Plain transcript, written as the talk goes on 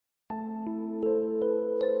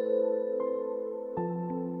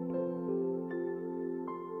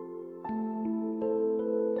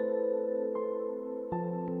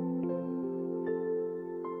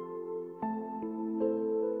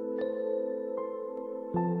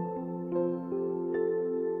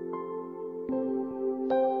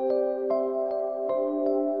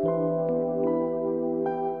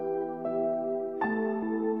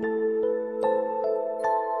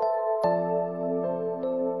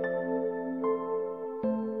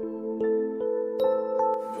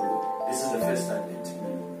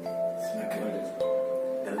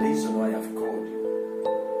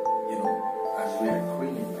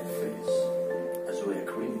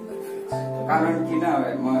कारण किन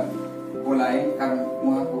म बोलाए कारण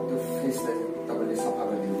उहाँको त्यो फेसलाई तपाईले सफा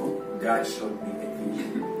गरिदिनु God showed me a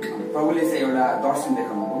vision. प्रभुले चाहिँ एउटा दर्शन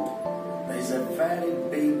देखाउनुभयो There is a very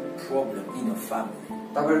big problem in your family.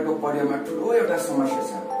 तपाईहरुको परिवारमा ठूलो एउटा समस्या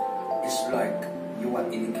छ It's like you are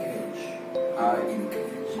in a cage,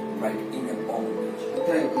 right in a bondage.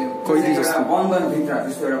 एउटा बन्धन भित्र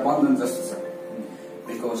जस्तो एउटा बन्धन जस्तो छ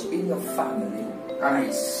Because in your family, I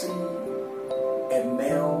see a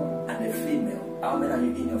male and a female. How many are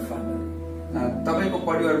you in your family? तपाईको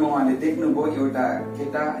परिवारमा उहाँले देख्नुभयो एउटा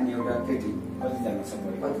केटा अनि एउटा केटी कतिजना छ?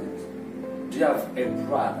 Do you have a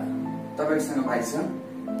brother? तपाईसँग भाइ छ?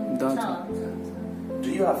 Do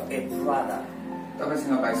you have a brother?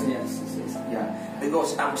 तपाईसँग भाइ छ? Yes.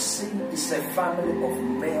 Because I'm seeing it's a family of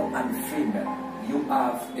male and female. You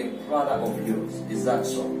have a brother of yours. Is that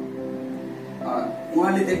so?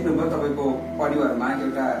 उहाँले देख्नुभयो तपाईको परिवारमा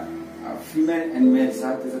एउटा फिमेल एन्ड मेल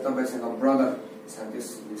छ त्यो चाहिँ तपाईसँग ब्रदर छ त्यो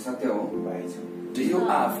सत्य हो भाइ छ Do you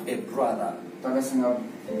have a brother? तपाईसँग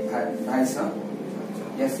भाइ छ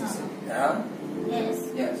Yes. Yeah?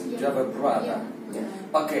 Yes. Do you have a brother?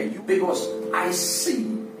 Okay, because I see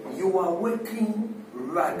you are working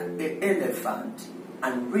like an elephant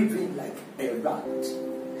and breathing like a rat.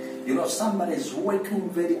 You know, somebody is working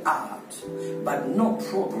very hard, but no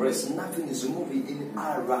progress, nothing is moving in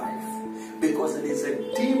our life. Because there is a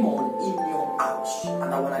demon in your house,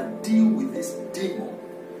 and I want to deal with this demon.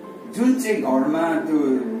 जुन चाहिँ घरमा त्यो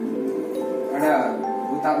एउटा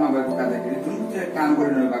भूतात्मा भएको कारणले जुन चाहिँ काम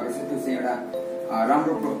गरिरहनु भएको छ त्यो चाहिँ एउटा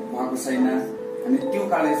राम्रो भएको छैन अनि त्यो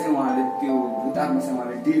कारणले चाहिँ उहाँले त्यो भूतात्मासँग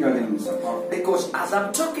उहाँले डिल गर्दै हुनुहुन्छ Because as I'm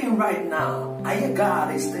talking right now,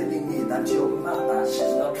 God is telling me that your mother,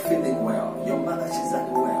 she's not feeling well. Your mother, she's not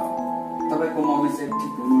well. तपाईको मम्मी चाहिँ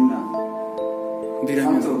ठीक हुनुहुन्न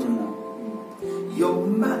बिरामी हुनुहुन्न Your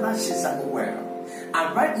mother, she's unwell.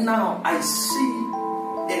 And right now, I see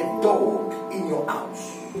a dog in your house.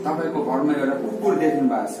 तपाईको घरमा एउटा कुकुर देख्नु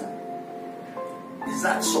भएको छ Is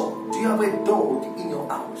that so? Do you have a dog in your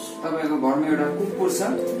house? तपाईको घरमा एउटा कुकुर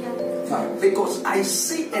छ Because I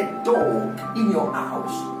see a dog in your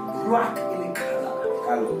house, black in color.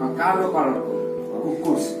 कालो कलरको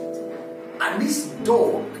कुकुर छ And this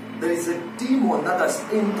dog, there is a demon that has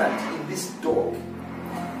entered in this dog.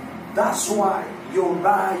 That's why your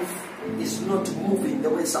life is not moving the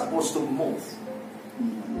way it's supposed to move.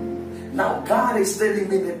 Now God is telling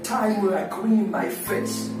me the time when I clean my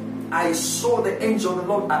face, I saw the angel of the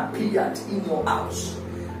Lord appeared in your house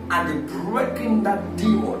and breaking that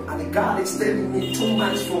demon. And God is telling me 2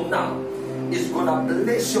 months from now, He's gonna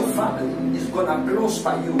bless your family, He's gonna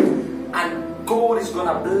prosper you, and God is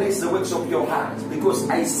gonna bless the works of your hands. Because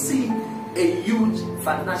I see a huge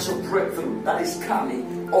financial breakthrough that is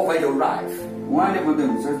coming over your life. उहाँले भन्दै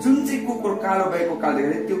हुनुहुन्छ जुन चाहिँ कुकुर कालो भएको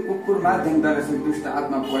कारणले त्यो कुकुर माध्यमद्वारा चाहिँ दुष्ट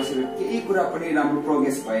आत्मा पसेर केही कुरा पनि राम्रो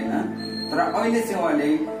प्रोग्रेस भएन तर अहिले चाहिँ उहाँले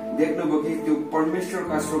देख्नुभयो कि त्यो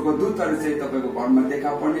परमेश्वरका स्वर्गदूतहरू चाहिँ तपाईको घरमा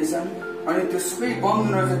देखा पर्नेछन् अनि त्यो सबै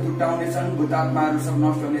बन्धनहरू चाहिँ टुटाउनेछन् भूतात्माहरू सब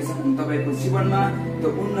नष्ट हुनेछन् अनि तपाईको जीवनमा त्यो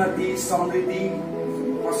उन्नति समृद्धि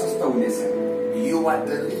प्रशस्त हुनेछ You are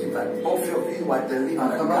delivered. Both of you are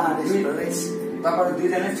delivered. God is blessed. तपाईहरु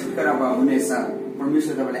दुईजना छुटकारा हुनेछ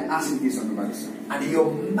परमेश्वर तपाईलाई आशीष दिइसक्नु भएको छ And your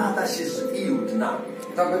mother, she's healed now.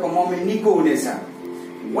 तपाईको मम्मी निको हुनेछ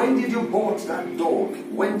When did you bought that dog?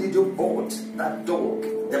 When did you bought that dog?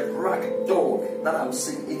 The black dog that I'm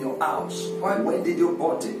seeing in your house. When did you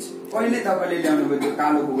bought it? कहिले तपाईले ल्याउनु भयो त्यो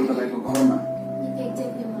कालो कुकुर तपाईको घरमा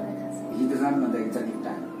He doesn't know the exact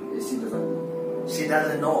time. She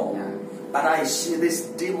doesn't know. But I see this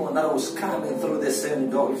demon that was coming through the same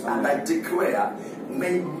door, and I declare,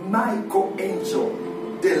 may Michael angel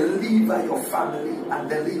deliver your family and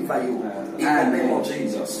deliver you in the name of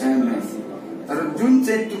Jesus. Amen. तर जुन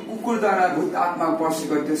चाहिँ त्यो कुकुरद्वारा भूत आत्मा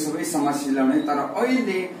पसेको त्यो सबै समस्या ल्याउने तर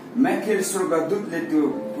अहिले माइकेल स्वर्गदूतले त्यो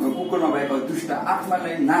कुकुरमा भएको दुष्ट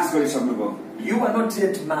आत्मालाई नाश गरिसक्नुभयो You are not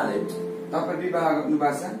yet married. तपाई विवाह गर्नु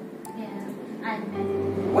भएको छ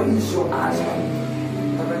What is your husband?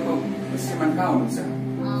 तपाईको श्रीमान कहाँ हुनुहुन्छ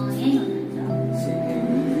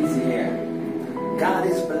God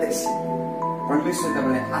is blessing. परमेश्वर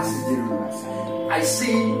तपाईलाई आशीष दिनु भएको छ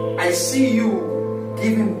I see you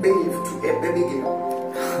giving birth to a baby girl.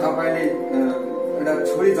 तपाईले एउटा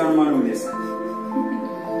छोरी जन्माउनु हुनेछ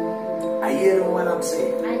I hear what I'm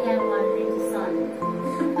saying. I have one son.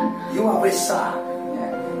 You have a son.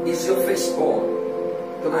 Is your firstborn?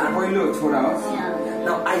 तपाईको पहिलो छोरा हो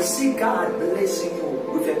Now I see God blessing you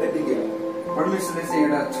with a baby girl. परमेश्वरले चाहिँ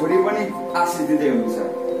एउटा छोरी पनि आशीष दिँदै हुनुहुन्छ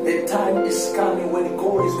The time is coming when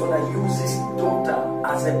God is going to use His daughter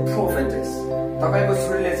as a prophetess. तपाईको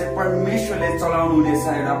छोरीले चाहिँ परमेश्वरले चलाउनु हुनेछ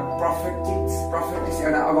एउटा प्रोफेटिक prophetess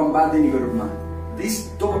एउटा अगमवादिनीको रूपमा This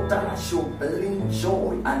daughter shall bring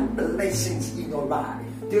joy and blessings in your life.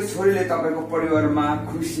 त्यो छोरीले तपाईको परिवारमा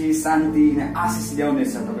खुशी शान्ति अनि आशिष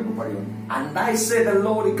ल्याउनेछ तपाईको परिवारमा And I say the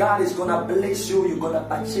Lord God is gonna bless you. You're gonna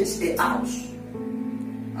purchase a house.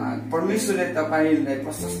 परमेश्वरले तपाईलाई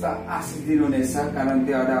प्रशस्त आशिष दिनुहुनेछ कारण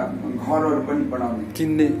त्यो एउटा घरहरु पनि बनाउने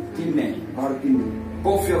किन्ने घर किन्ने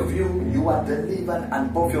Both of you are delivered,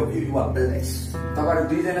 and both of you are blessed. तपाईहरु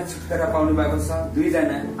दुईजना छुटकारा पाउनु भएको छ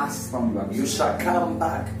दुईजना आशिष पाउनु भएको You shall come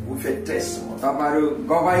back with a testimony. तपाईहरु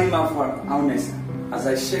गवाहीमा आउनेछ As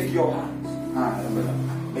I shake your hand,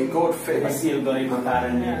 may God favor you.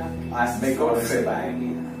 May God favor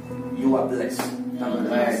you. You are blessed.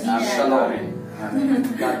 तपाईहरु Shalom.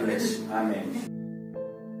 God bless you. Amen.